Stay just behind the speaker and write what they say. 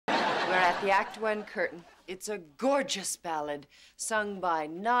We're at the Act One curtain. It's a gorgeous ballad sung by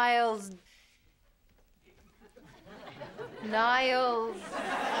Niles...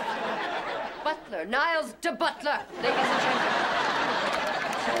 Butler. Niles de Butler, ladies and gentlemen.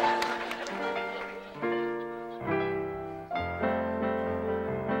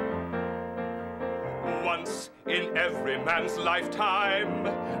 Once in every man's lifetime,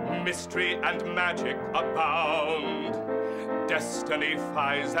 mystery and magic abound. Destiny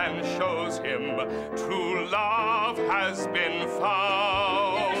flies and shows him true love has been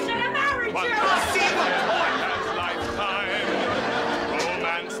found. You should have married you!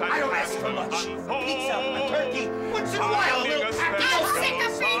 I don't ask for much. A pizza, a turkey, once in a while, a little happy. I'm sick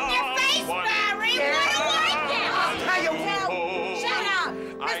of being your face, Barry! What do I get? I'll tell you Shut up!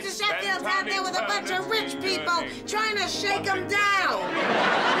 Mr. Sheffield's out there with a bunch of rich people trying to shake him down.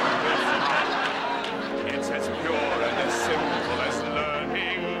 It's as pure and as simple as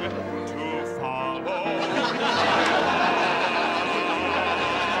learning to follow.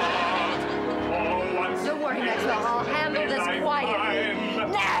 Don't worry, Maxwell. I'll handle this quietly.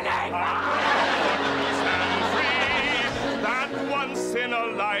 Nanny! That once in a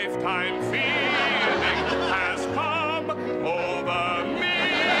lifetime feeling has come over me.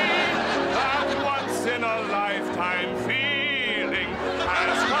 That once in a lifetime feeling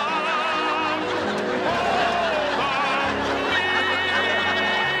has come over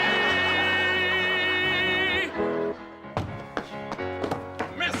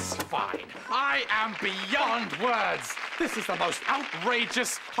me. Miss Fine, I am beyond words. This is the most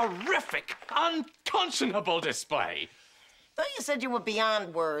outrageous, horrific, unconscionable display. Thought you said you were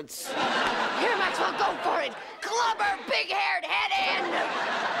beyond words. Here, Maxwell, go for it. Clubber, big-haired head end.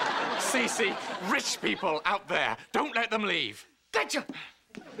 Cece, rich people out there, don't let them leave. Gotcha.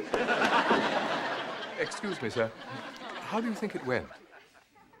 Excuse me, sir. How do you think it went?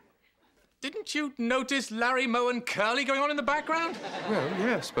 Didn't you notice Larry, Moe, and Curly going on in the background? Well,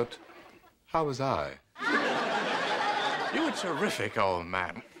 yes, but how was I? You're a terrific old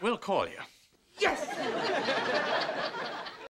man. We'll call you. Yes!